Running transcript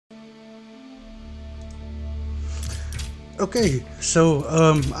Okay, so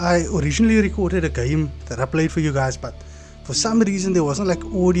I originally recorded a game that I played for you guys, but for some reason there wasn't like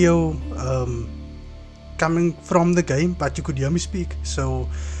audio coming from the game, but you could hear me speak. So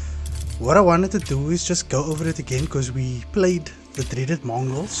what I wanted to do is just go over it again, because we played the dreaded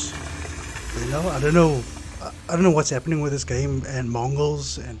Mongols. You know, I don't know what's happening with this game and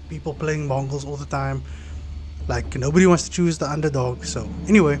Mongols and people playing Mongols all the time. Like, nobody wants to choose the underdog. So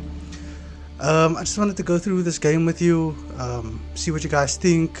anyway, I just wanted to go through this game with you, see what you guys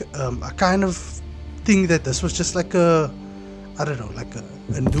think. I kind of think that this was just like a, I don't know, like a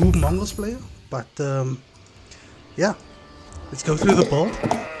new Mongols player. But yeah, let's go through the build.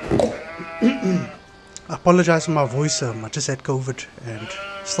 I apologize for my voice, I just had COVID and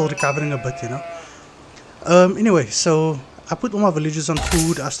still recovering a bit, you know. Anyway, so I put all my villagers on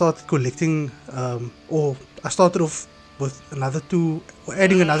food. I started collecting, or I started off with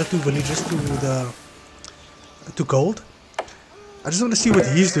adding another two villagers to gold. I just want to see what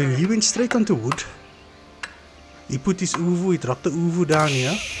he's doing. He went straight onto wood. He put his uvu, he dropped the uvu down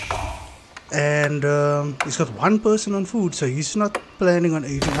here. And he's got one person on food, so he's not planning on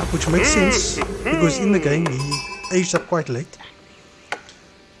aging up, which makes sense because in the game he aged up quite late.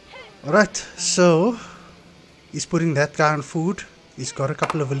 Alright, so he's putting that guy on food. He's got a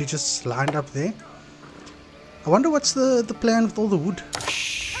couple of villagers lined up there. I wonder what's the plan with all the wood.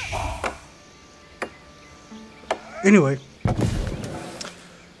 Anyway,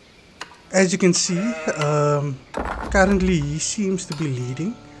 as you can see, currently he seems to be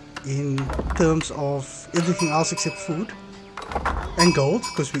leading in terms of everything else except food and gold,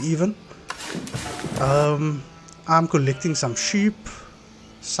 because we're even. I'm collecting some sheep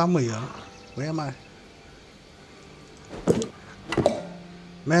somewhere. Where am I?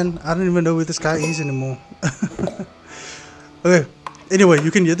 Man, I don't even know where this guy is anymore. Okay, anyway,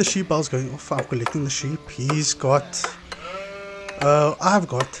 you can hear the sheep bells going off. I'm collecting the sheep. He's got I've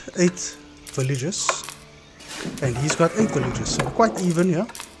got 8 villagers and he's got 8 villagers, so quite even here.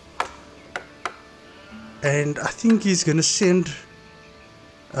 And I think he's gonna send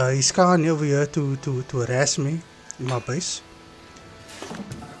his Khan over here to harass me in my base.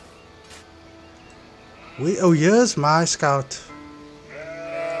 Oh, here's my scout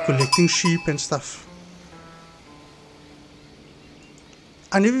collecting sheep and stuff.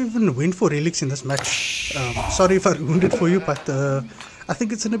 I never even went for relics in this match. Sorry if I ruined it for you, but I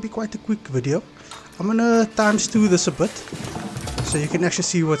think it's gonna be quite a quick video. I'm gonna ×2 this a bit so you can actually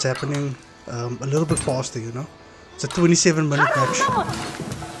see what's happening a little bit faster, you know. It's a 27-minute match.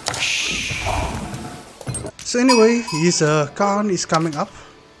 So anyway, his Khan is coming up.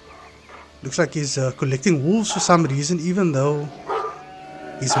 Looks like he's collecting wolves for some reason, even though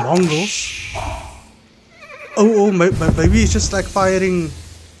he's Mongols. Oh, maybe he's just like firing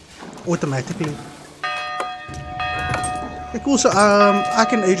automatically. Okay, cool. So I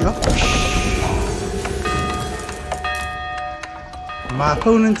can age up. My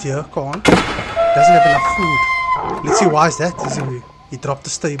opponent here, Khan, doesn't have enough food. Let's see why is that. He dropped the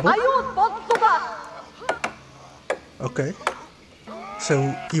stable. Okay.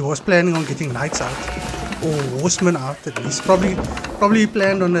 So he was planning on getting knights out, or horsemen out at least. Probably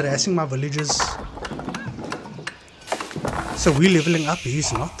planned on harassing my villagers. So we're leveling up,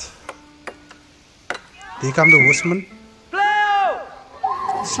 he's not. There come the horsemen.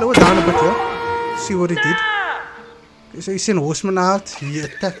 Slow it down a bit here. See what he did. Okay, so he sent horsemen out. He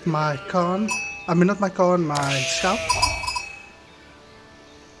attacked my Khan. I mean, not my Khan, my scout.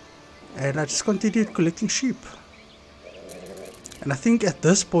 And I just continued collecting sheep. And I think at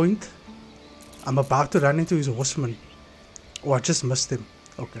this point, I'm about to run into his horseman. Oh, I just missed him.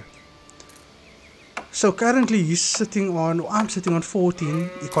 Okay. So currently he's sitting on, I'm sitting on 14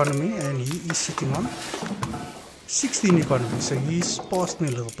 economy and he is sitting on 16 economy. So he's passed me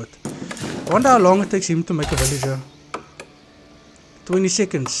a little bit. I wonder how long it takes him to make a villager. 20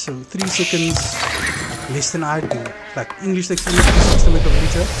 seconds, so 3 seconds less than I do. Like English takes 20 seconds to make a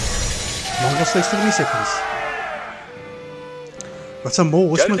villager. Mongols takes 20 seconds. Got some more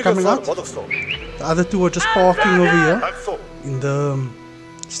horsemen coming out. The other two are just parking over here in the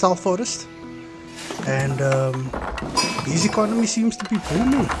Stealth Forest. And his economy seems to be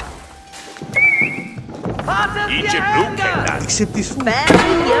booming. Except his food.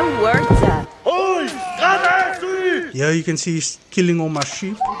 Yeah, you can see he's killing all my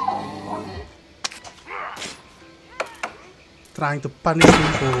sheep. Trying to punish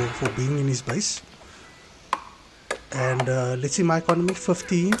me for being in his base. And let's see my economy,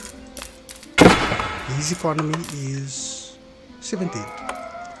 15. His economy is 17.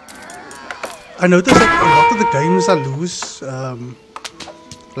 I noticed that a lot of the games I lose,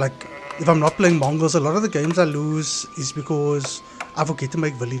 like if I'm not playing Mongols, a lot of the games I lose is because I forget to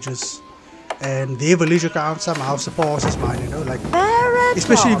make villages. And their village account somehow surpasses mine, you know, like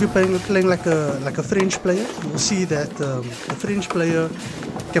especially if you're playing like a French player, you'll see that the French player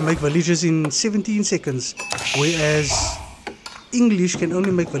can make villages in 17 seconds, whereas English can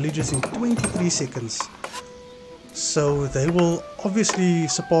only make villages in 23 seconds. So they will obviously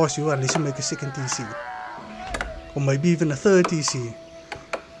surpass you unless you make a second TC, or maybe even a third TC.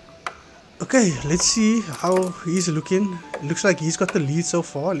 Okay, let's see how he's looking. Looks like he's got the lead so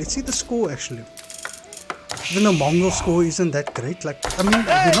far. Let's see the score actually. Even the Mongol score isn't that great. Like, I mean,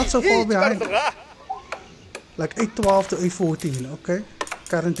 we're not so far behind. Like 812 to 814. Okay,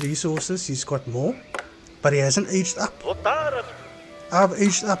 current resources, he's got more, but he hasn't aged up. I've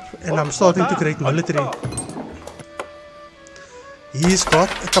aged up and I'm starting to create military. He's got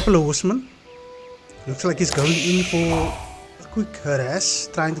a couple of horsemen. Looks like he's going in for a quick harass,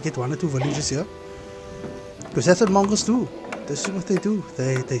 trying to get 1 or 2 villages here. Because that's what Mongols do. This is what they do.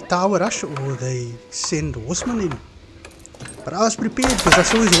 They tower rush or they send horsemen in. But I was prepared because I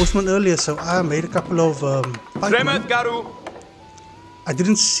saw his horsemen earlier, so I made a couple of pikemen. I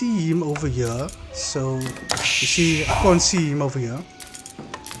didn't see him over here, so you see I can't see him over here.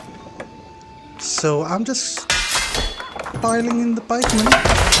 So I'm just piling in the pikemen.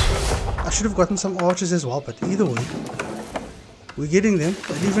 I should have gotten some archers as well, but either way, we're getting them.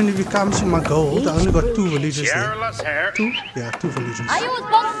 And even if it comes from my gold, I only got 2 villages there. 2? Yeah, 2 villages.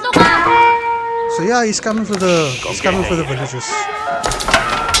 So yeah, he's coming for the villages.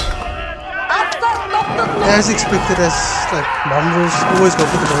 As expected, as like Mongols always go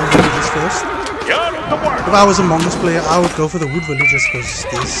for the gold villages first. If I was a Mongols player, I would go for the wood villages because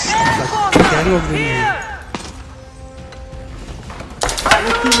there's like a gang of them here. I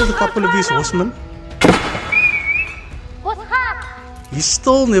killed a couple of his horsemen. He's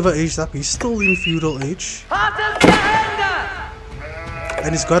still never aged up, he's still in feudal age.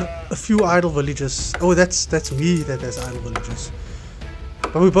 And he's got a few idle villages. Oh, that's me that has idle villages.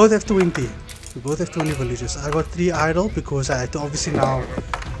 But we both have 20. We both have 20 villages. I got 3 idle because I had to obviously now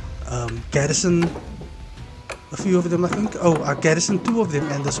garrison a few of them, I think. Oh, I garrisoned 2 of them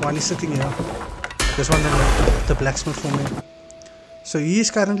and this one is sitting here. This one the blacksmith for me. So he is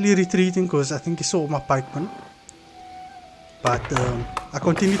currently retreating because I think he saw my pikemen. But I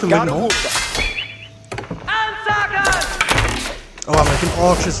continue to make more. Oh, I'm making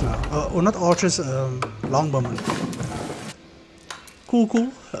archers now. Or not archers, longbowmen. Cool.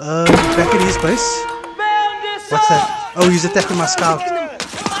 Back at his base. What's that? Oh, he's attacking my scout.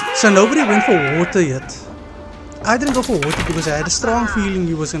 So nobody went for water yet. I didn't go for water because I had a strong feeling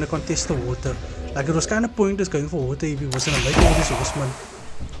he was going to contest the water. Like it was kind of pointless going for water if he was going to make all these horsemen.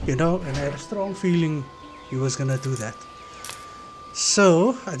 You know, and I had a strong feeling he was going to do that.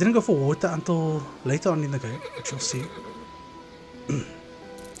 So, I didn't go for water until later on in the game, which you'll see.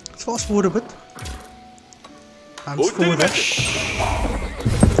 Let's fast forward a bit. Times 4 that.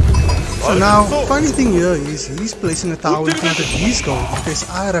 So now, funny thing here is he's placing a tower in front of his goal in case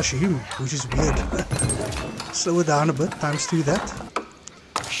I rush him, which is weird. Slow it down a bit, times 2 that.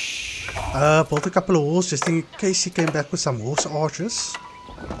 Built a couple of walls just in case he came back with some horse archers.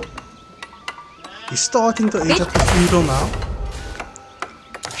 He's starting to age up the feudal now.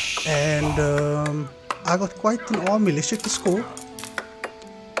 And I got quite an army. Let's check the score.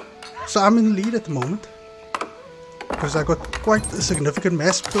 So I'm in the lead at the moment because I got quite a significant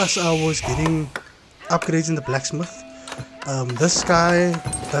mass, plus I was getting upgrades in the blacksmith. This guy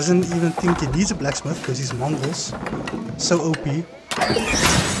doesn't even think he needs a blacksmith because he's Mongols, so OP.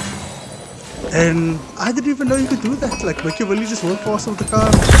 And I didn't even know you could do that, like make your villagers work faster with the car.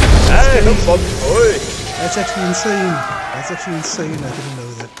 That's actually insane. That's actually insane, I didn't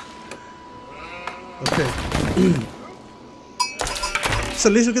know that. Okay. So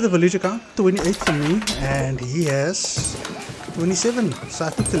let's look at the village account. 28 for me and he has 27, so I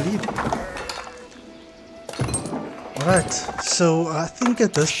took the lead. Alright, so I think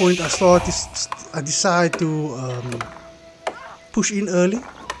at this point I decide to push in early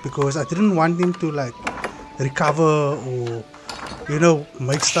because I didn't want him to like recover or, you know,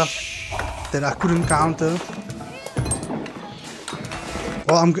 make stuff that I couldn't counter.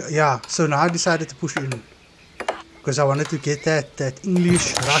 Well, so now I decided to push in because I wanted to get that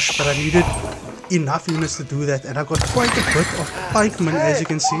English rush, but I needed enough units to do that, and I got quite a bit of pikemen, as you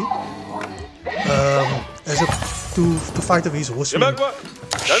can see, to fight with his horsemen. And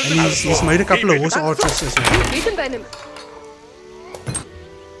he's made a couple of horse archers as well.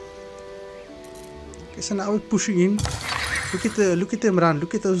 Okay, so now we're pushing in. Look at them run.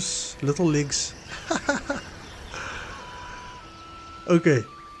 Look at those little legs. Okay,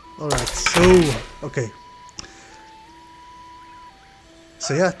 Alright, so okay.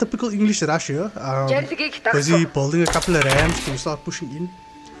 So yeah, typical English rush here. Busy building a couple of rams to start pushing in.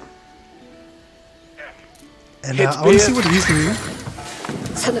 And I want to see what he's doing.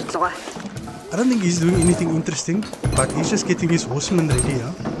 I don't think he's doing anything interesting, but he's just getting his horsemen ready,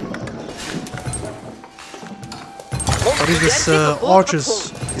 yeah. What is this archers?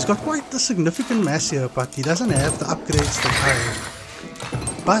 He's got quite a significant mass here, but he doesn't have the upgrades that I have.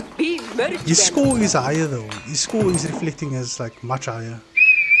 But his score is higher though. His score is reflecting as like much higher.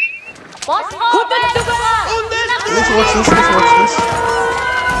 Let's watch this, let's watch this.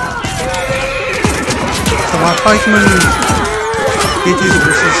 So my pikemen get his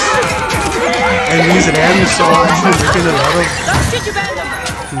horses. And these rams are actually making a lot of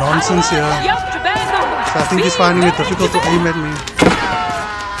nonsense here. So I think he's finding it difficult to aim at me.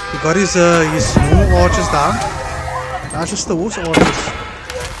 He got his normal archers down. Now just the horse archers.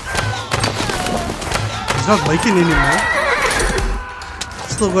 He's not making any more.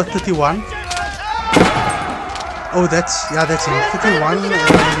 Still got 31. Oh, that's him. 31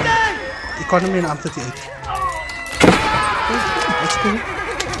 economy and I'm 38. Okay, that's cool.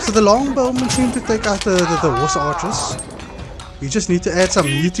 So the longbowmen seem to take out the horse archers. You just need to add some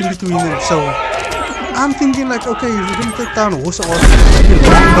meat in between them. So I'm thinking like, okay, if you're gonna take down horse archers, maybe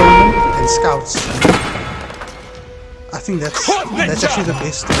longbowmen and scouts. I think that's actually the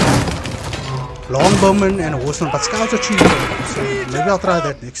best. Longbowmen and horsemen, but scouts are cheaper. So maybe I'll try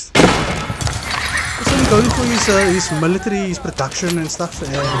that next. So we're going for his military, his production and stuff,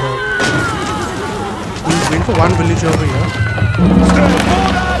 and we went for one village over here.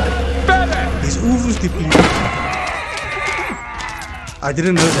 His oof is depleted. I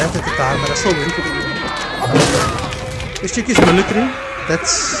didn't know that at the time, but I still went for it. Let's check his military.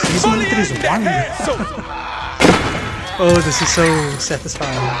 His military is 1. Oh, this is so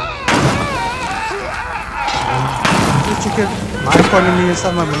satisfying. Let's check it. My economy and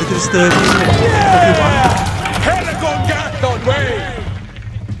stuff, my military is 30, 31.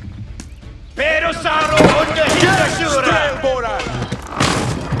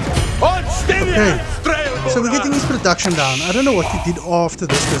 Okay. So we're getting his production down. I don't know what he did after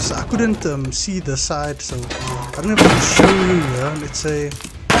this because I couldn't see the side, so I don't know if I can show you here. Let's say,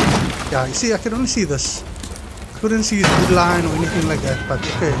 yeah, you see, I can only see this. I couldn't see his wood line or anything like that, but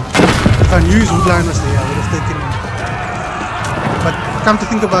okay. If I knew his wood line was there, I would have taken him. But come to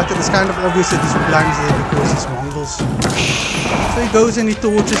think about it, it's kind of obvious that his wood line is there because it's Mongols. So he goes and he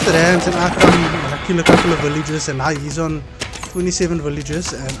torches the rams, and I come and I kill a couple of villages, and now he's on 27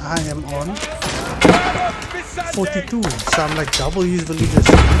 villages and I am on 42, so I'm like double his villages.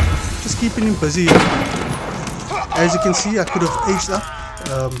 Just keeping him busy. As you can see, I could have aged up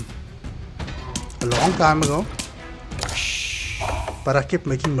a long time ago, but I kept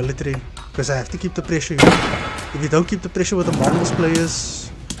making military because I have to keep the pressure here. If you don't keep the pressure with the Mongols players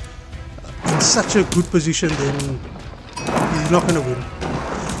in such a good position, then he's not going to win.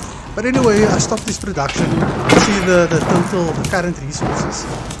 But anyway, I stopped this production. See the total, the current resources.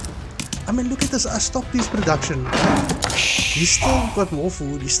 I mean, look at this. I stopped this production. He's still got more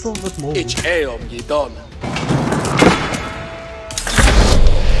food. He's still got more food.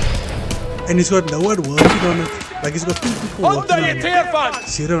 And he's got no one working on it. Like he's got 2 people working on it.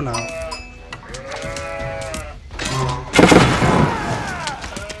 0 now.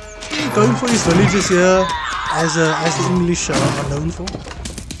 Going for his villages here, as the English are known for.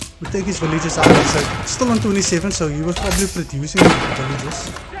 We take his villages out. So still on 27, so he was probably producing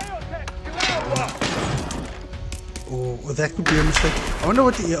villages. Or that could be a mistake. I wonder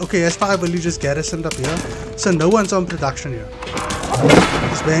what the... Okay, he has 5 villages garrisoned up here. So no one's on production here.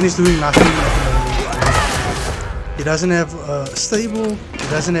 This man is doing nothing at the moment. He doesn't have a stable. He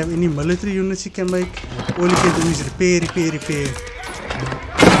doesn't have any military units he can make. All he can do is repair.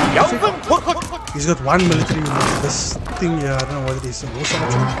 He's got 1 military unit. This thing here, I don't know what it is. A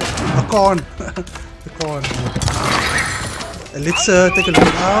corn. The corn. Let's take a look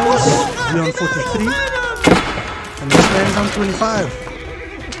at ours. We're on 43. And this man is on 25.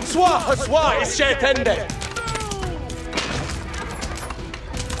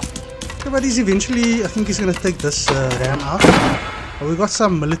 Okay, but he's eventually, I think he's going to take this ram out. But we got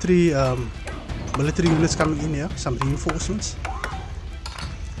some military units coming in here, some reinforcements.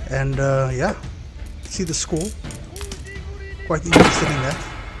 And yeah, see the score. Quite interested in that.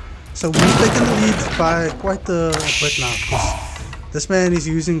 So we've taken the lead by quite a bit now, because this man is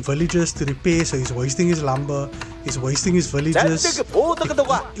using villages to repair, so he's wasting his lumber, he's wasting his villages.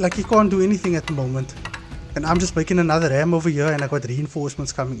 Like he can't do anything at the moment. And I'm just making another ram over here, and I got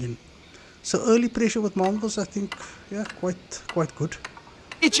reinforcements coming in. So early pressure with Mongols, I think, yeah, quite good.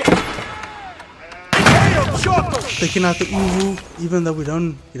 Taking out the Uvu, even though he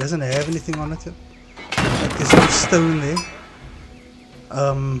doesn't have anything on it yet. Like there's no stone there.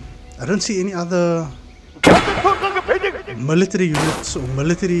 I don't see any other military units or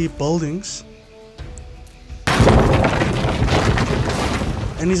military buildings.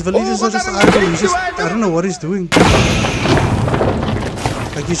 And his villagers are just idle. I don't know what he's doing.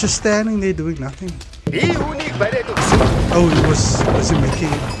 Like he's just standing there doing nothing. Oh, he was he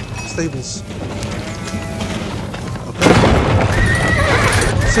making stables? Okay.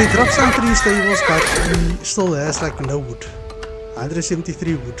 So he drops down 3 stables, but he still has like no wood.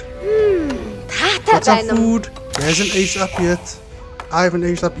 173 wood. Got some food. He hasn't aged up yet. I haven't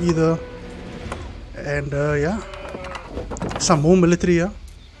aged up either. And yeah, some more military here.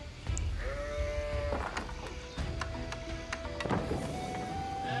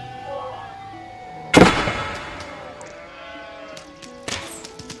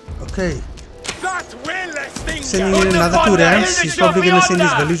 Okay. Sending in another 2 rams. He's probably gonna send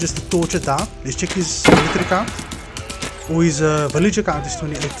his villagers to torch it down. Let's check his military count. Oh, his villager count is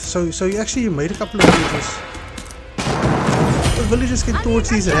 28. So he actually made a couple of villages. The villagers can torch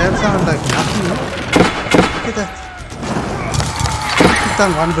these rams down like nothing. No? Look at that. Took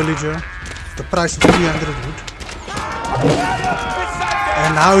down 1 villager. The price of 300 wood.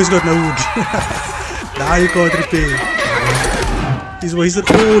 And now he's got no wood. Now he can't repair. He's wasted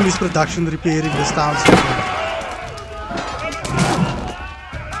all his production repairing this town center.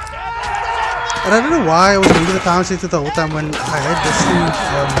 And I don't know why I was going to the town center the whole time when I had this thing,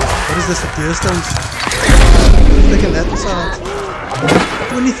 what is this, the deer stones. Taking that aside.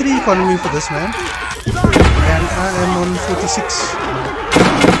 23 economy for this man. And I am on 46.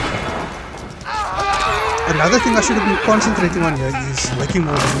 Another thing I should have been concentrating on here is making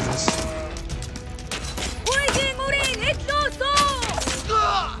more villages.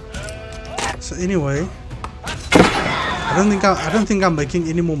 So anyway, I don't think I'm making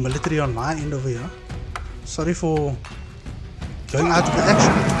any more military on my end over here. Sorry for going out of the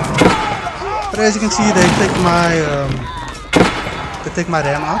action. But as you can see, they take my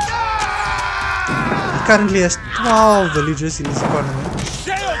ram out. He currently has 12 villages in his economy,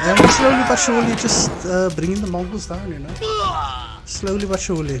 and slowly but surely just bringing the Mongols down. You know, slowly but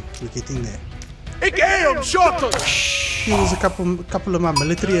surely we're getting there. Kills a couple of my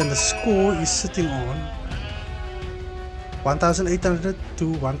military, and the score is sitting on 1,800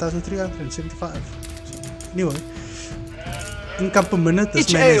 to 1,375. So, anyway, income per minute,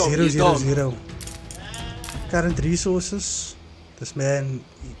 this man is 000. Current resources, this man,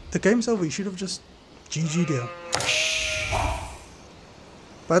 the game's over. He should have just GG'd here.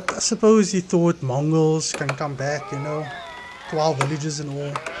 But I suppose he thought Mongols can come back, you know, 12 villages and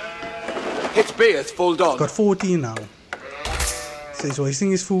all. He's got 14 now. So he's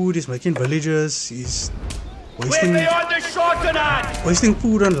wasting his food, he's making villages, he's wasting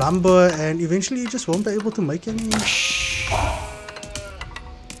food on lumber, and eventually he just won't be able to make any.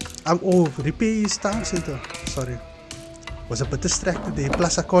 Repair his town center. Sorry, was a bit distracted there.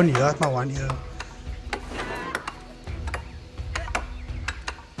 Plus I can't hear at my 1 ear.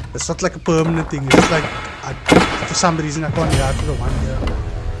 It's not like a permanent thing. It's like for some reason I can't hear out of the 1 ear.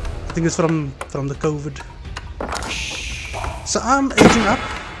 I think it's from the COVID. So I'm aging up.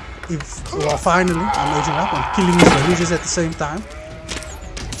 Finally, I'm aging up. I'm killing his villages at the same time.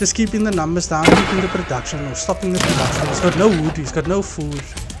 Just keeping the numbers down, keeping the production, or stopping the production. He's got no wood, he's got no food.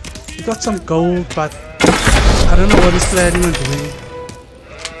 He got some gold, but I don't know what he's planning on doing.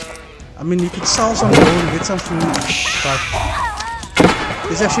 I mean, you could sell some gold and get some food, but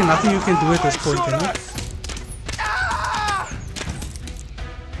there's actually nothing you can do at this point, you know?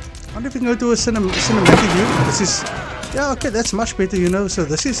 I wonder if you can go to a cinematic view. This is, yeah, okay, that's much better, you know. So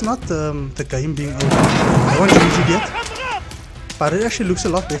this is not the game being over. I won't change it yet, but it actually looks a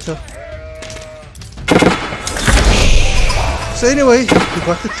lot better. So anyway, we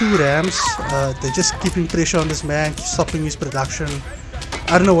got the 2 rams. They're just keeping pressure on this man, stopping his production.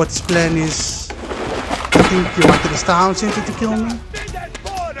 I don't know what his plan is. I think he wanted his town center to kill me,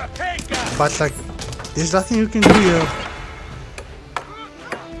 but like, there's nothing you can do here.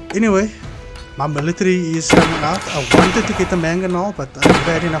 Anyway, my military is coming out. I wanted to get the manganol, but I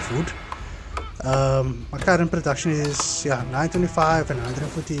never had enough wood. My current production is 925 and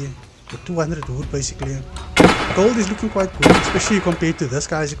 140 or 200 wood basically. Gold is looking quite good, especially compared to this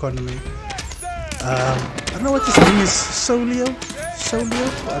guy's economy. I don't know what his name is. Solio? I don't know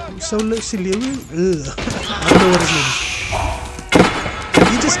what his name is.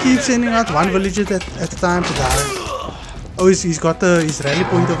 He just keeps sending out 1 villager at a time to die. Oh, he's got his rally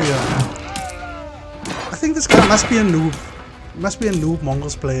point over here. I think this guy must be a noob. Must be a noob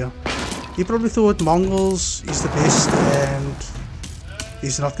Mongols player. He probably thought Mongols is the best and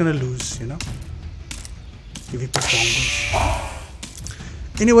he's not gonna lose, you know, if he puts Mongols.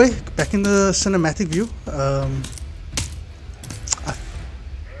 Anyway, back in the cinematic view. I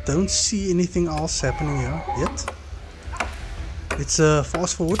don't see anything else happening here yet. Let's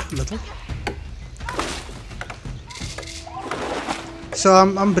fast forward a little. So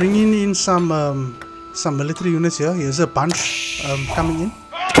I'm bringing in some military units here. Here's a bunch coming in.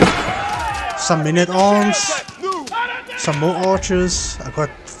 Some men-at-arms, some more archers. I got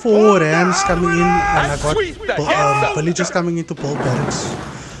 4 rams coming in, and I got villagers coming in to build barracks.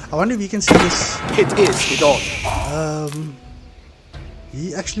 I wonder if you can see this. It is it all.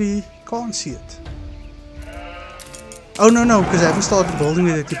 He actually can't see it. Oh no, because I haven't started building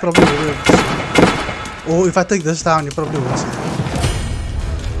it. You probably will. Or if I take this down, you probably won't see it.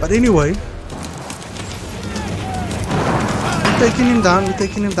 But anyway, we're taking him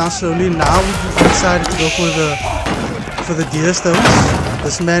down slowly. Now we decided to go for the deer stones.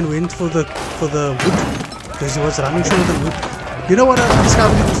 This man went for the wood because he was running short of wood. You know what I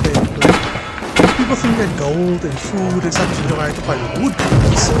discovered in this game? Like, people think that gold and food and stuff is required to buy wood.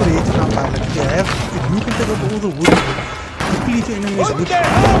 It's so rare to come by. Like if you can take up all the wood, complete your enemies wood.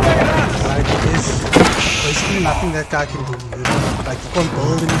 Like there's basically nothing that guy can do. You know? Like you can't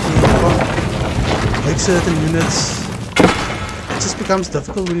build anything, you can't make certain units. It just becomes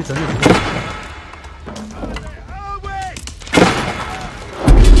difficult when you don't have wood.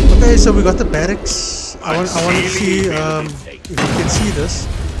 Okay, so we got the barracks. I want to see if you can see this.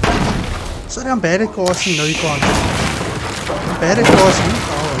 Sorry, I'm barrack casting. No, you can't. I'm barrack casting.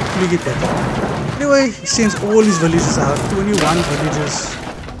 Oh, hopefully get better. Anyway, he sends all his villagers out. 21 villagers.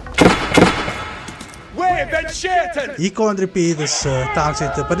 He can't repair this town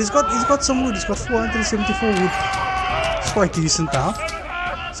center, but he's got some wood. He's got 474 wood. It's quite decent now.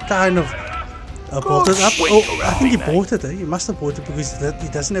 It's kind of bought it up. Oh, I think he bought it. He must have bought it because he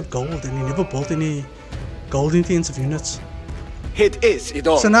doesn't have gold, and he never bought any gold intensive units. It is it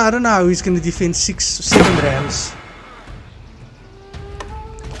all. So now I don't know how he's going to defend 7 rams.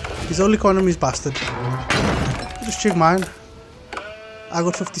 His whole economy is busted. Just check mine. I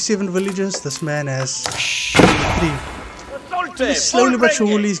got 57 villagers. This man has 3. Slowly but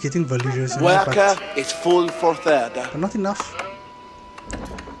surely he's getting villagers. Worker is full for third. But not enough.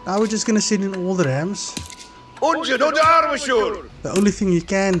 Now we're just going to send in all the rams. The only thing he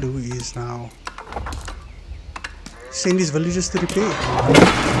can do is now send his villagers to repair.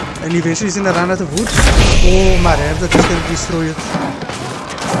 And eventually he's gonna run out of wood. Oh, my rams are just gonna destroy it.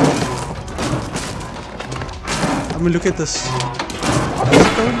 I mean, look at this. It's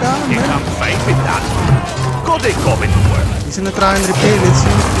going down, man. You can't fight with that. He's gonna try and repair. Let's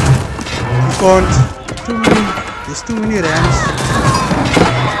see. He can't. There's too many rams.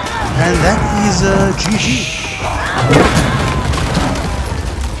 And that is GG.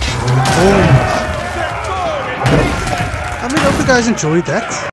 Boom. I hope you guys enjoyed that.